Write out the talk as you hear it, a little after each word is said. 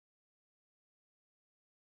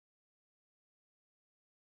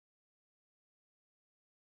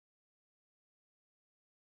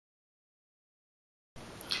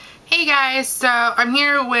Hey guys, so I'm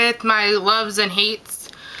here with my loves and hates.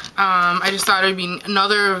 I just thought it would be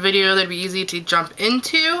another video that'd be easy to jump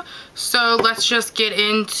into. So let's just get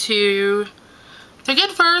into the good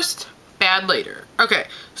first, bad later. Okay,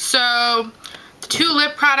 so the two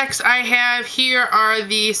lip products I have here are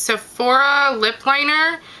the Sephora lip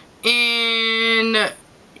liner in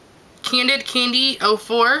Candid Candy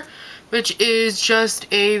 04, which is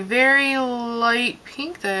just a very light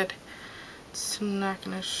pink that it's not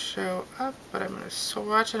going to show up, but I'm going to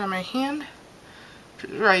swatch it on my hand.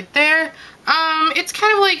 Right there. It's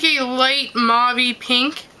kind of like a light mauve-y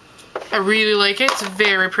pink. I really like it. It's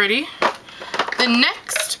very pretty. The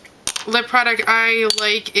next lip product I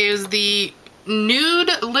like is the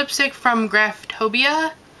Nude lipstick from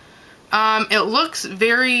Graftobian. It looks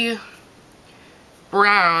very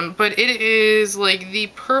brown, but it is like the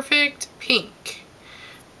perfect pink.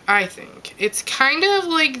 I think. It's kind of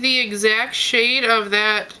like the exact shade of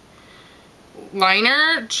that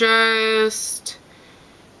liner, just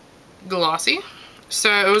glossy.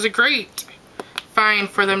 So it was a great find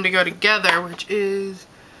for them to go together, which is,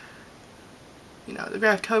 you know, the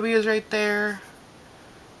Graftobian is right there.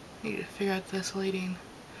 I need to figure out this lighting.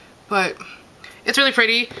 But it's really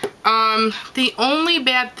pretty. The only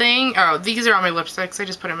bad thing, oh, these are all my lipsticks. I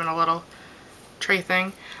just put them in a little tray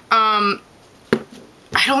thing.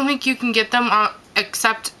 I don't think you can get them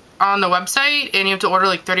except on the website, and you have to order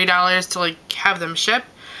like $30 to like have them ship.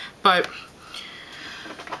 But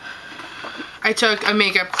I took a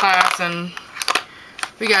makeup class and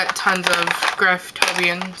we got tons of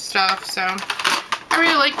Graftobian stuff, so I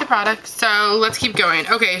really like the product. So let's keep going.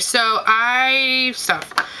 Okay, so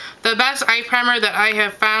the best eye primer that I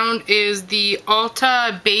have found is the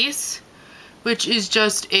Ulta base, which is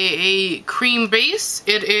just a cream base.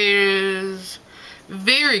 It is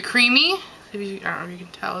very creamy. I don't know if you can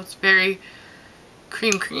tell. It's very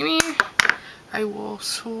creamy. I will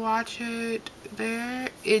swatch it there.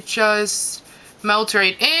 It just melts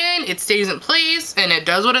right in. It stays in place, and it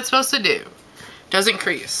does what it's supposed to do. Doesn't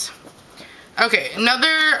crease. Okay,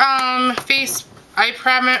 another face eye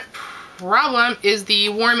primer problem is the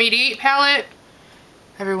Warm 88 palette.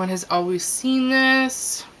 Everyone has always seen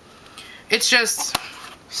this. It's just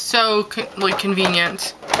so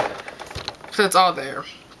convenient. So it's all there.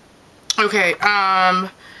 Okay,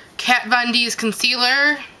 Kat Von D's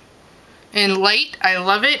concealer in light. I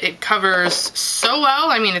love it. It covers so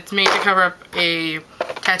well. I mean, it's made to cover up a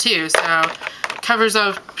tattoo, so it covers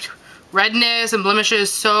up redness and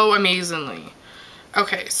blemishes so amazingly.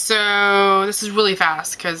 Okay, so this is really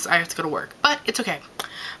fast because I have to go to work, but it's okay.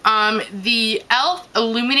 The e.l.f.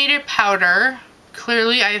 Illuminated Powder.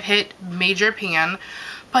 Clearly, I've hit major pan,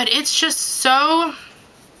 but it's just so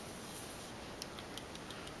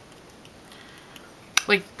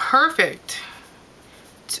like perfect.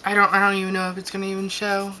 I don't even know if it's gonna even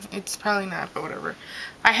show. It's probably not, but whatever.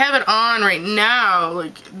 I have it on right now,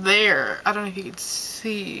 like there. I don't know if you can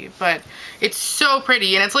see, but it's so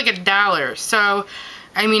pretty, and it's like $1. So,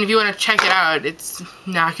 I mean, if you want to check it out, it's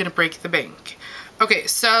not gonna break the bank. Okay,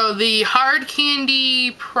 so the Hard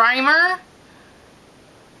Candy Primer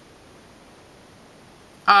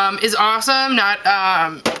is awesome.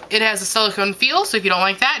 It has a silicone feel, so if you don't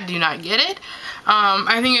like that, do not get it.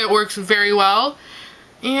 I think it works very well.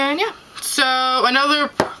 And yeah, so another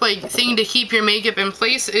thing to keep your makeup in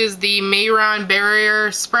place is the Mayron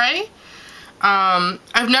Barrier Spray.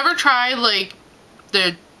 I've never tried like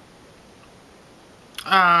the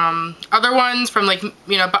other ones from Model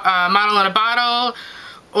in a Bottle,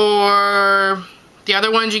 or the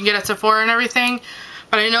other ones you can get at Sephora and everything,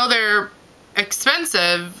 but I know they're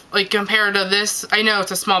expensive like compared to this. I know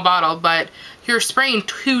it's a small bottle, but you're spraying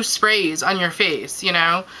 2 sprays on your face, you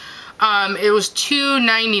know. It was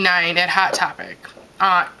 $2.99 at Hot Topic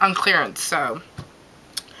on clearance. So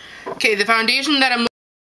okay, the foundation that I'm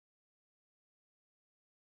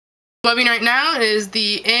loving right now is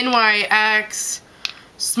the NYX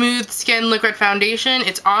Smooth Skin Liquid Foundation.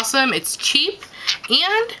 It's awesome, it's cheap,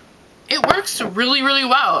 and it works really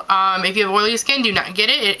well. If you have oily skin, do not get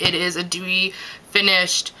it. It is a dewy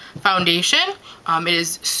finished foundation. It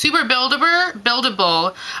is super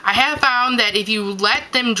buildable. I have found that if you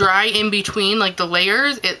let them dry in between like the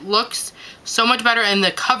layers, it looks so much better, and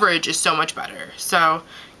the coverage is so much better. So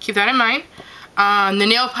keep that in mind. The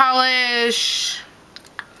nail polish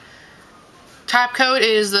top coat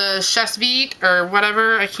is the Seche Veite or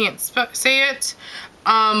whatever. I can't say it.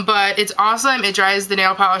 But it's awesome. It dries the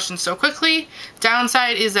nail polish in so quickly.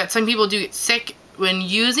 Downside is that some people do get sick when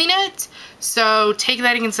using it, so take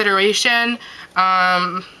that in consideration.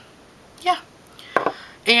 Yeah.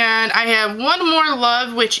 And I have one more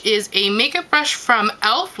love, which is a makeup brush from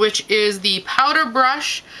e.l.f., which is the powder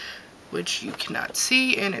brush, which you cannot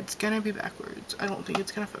see, and it's gonna be backwards. I don't think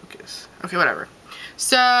it's gonna focus. Okay, whatever.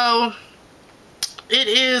 So it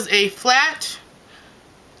is a flat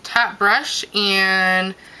top brush,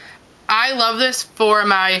 and I love this for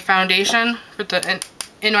my foundation, for the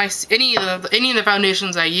NYC, any of the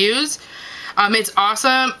foundations I use. It's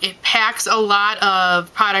awesome. It packs a lot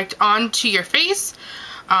of product onto your face,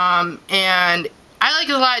 and I like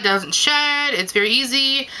it a lot. It doesn't shed. It's very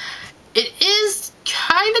easy. It is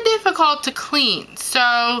kind of difficult to clean,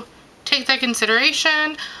 so take that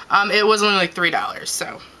consideration. It was only like $3,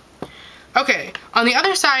 so. Okay, on the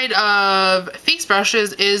other side of face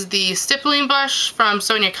brushes is the stippling brush from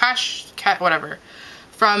Sonia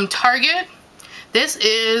from Target. This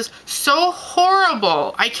is so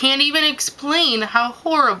horrible. I can't even explain how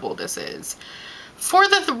horrible this is. For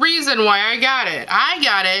the reason why I got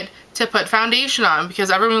it to put foundation on,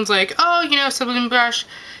 because everyone's like, oh, you know, stippling brush,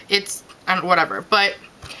 it's whatever. But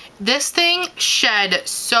this thing shed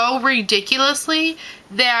so ridiculously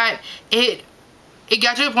that it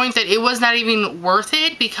got to a point that it was not even worth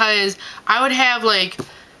it, because I would have like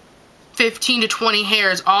 15 to 20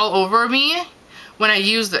 hairs all over me when I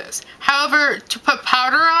use this. However, to put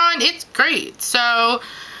powder on, it's great. So,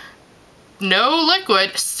 no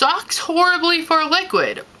liquid. Sucks horribly for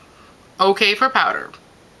liquid. Okay for powder.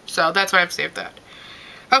 So, that's why I've saved that.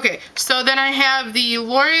 Okay, so then I have the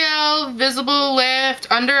L'Oreal Visible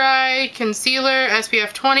Lift Under Eye Concealer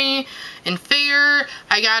SPF 20 in Fair.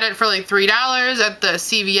 I got it for like $3 at the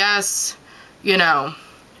CVS, you know,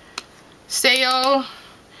 sale.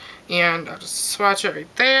 And I'll just swatch it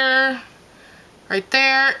right there. Right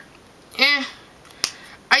there. It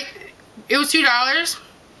was $2.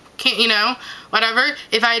 Can't, you know, whatever.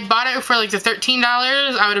 If I had bought it for like the $13,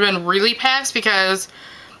 I would have been really pissed, because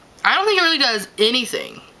I don't think it really does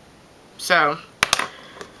anything. So,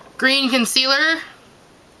 green concealer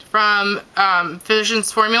from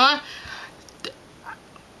Physicians Formula.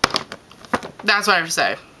 That's what I have to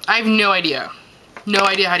say. I have no idea. No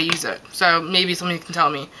idea how to use it. So, maybe somebody can tell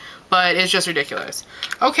me. But it's just ridiculous.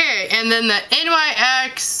 Okay, and then the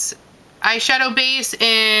NYX eyeshadow base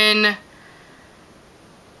in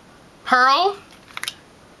Pearl.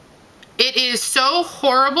 It is so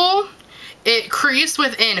horrible. It creased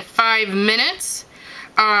within 5 minutes.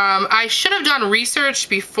 I should have done research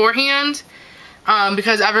beforehand,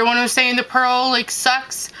 because everyone was saying the Pearl like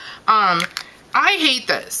sucks. I hate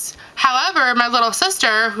this. However, my little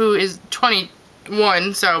sister, who is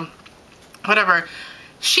 21, so whatever,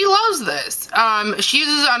 she loves this. She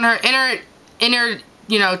uses it on her inner,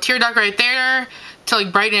 you know, tear duct right there to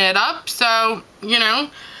like brighten it up. So, you know,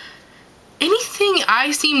 anything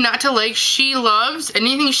I seem not to like, she loves.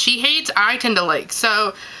 Anything she hates, I tend to like.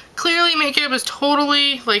 So, clearly makeup is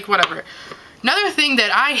totally, like, whatever. Another thing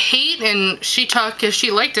that I hate, and she took because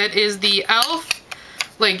she liked it, is the e.l.f.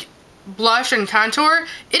 like blush and contour.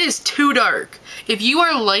 It is too dark. If you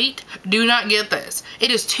are light, do not get this. It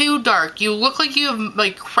is too dark. You look like you have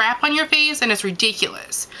like crap on your face, and it's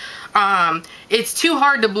ridiculous. It's too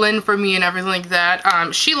hard to blend for me and everything like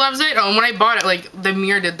that. She loves it. Oh, and when I bought it, like, the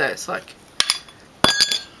mirror did this, like,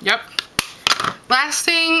 yep. Last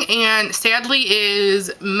thing, and sadly,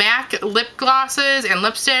 is MAC lip glosses and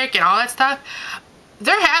lipstick and all that stuff.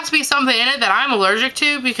 There has to be something in it that I'm allergic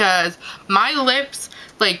to, because my lips,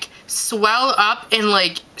 like, swell up and,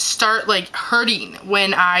 like, start, like, hurting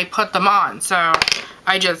when I put them on. So,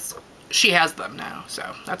 she has them now.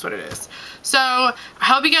 So, that's what it is. So, I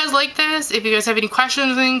hope you guys like this. If you guys have any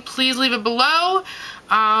questions, please leave it below.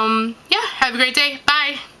 Yeah, have a great day.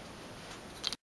 Bye.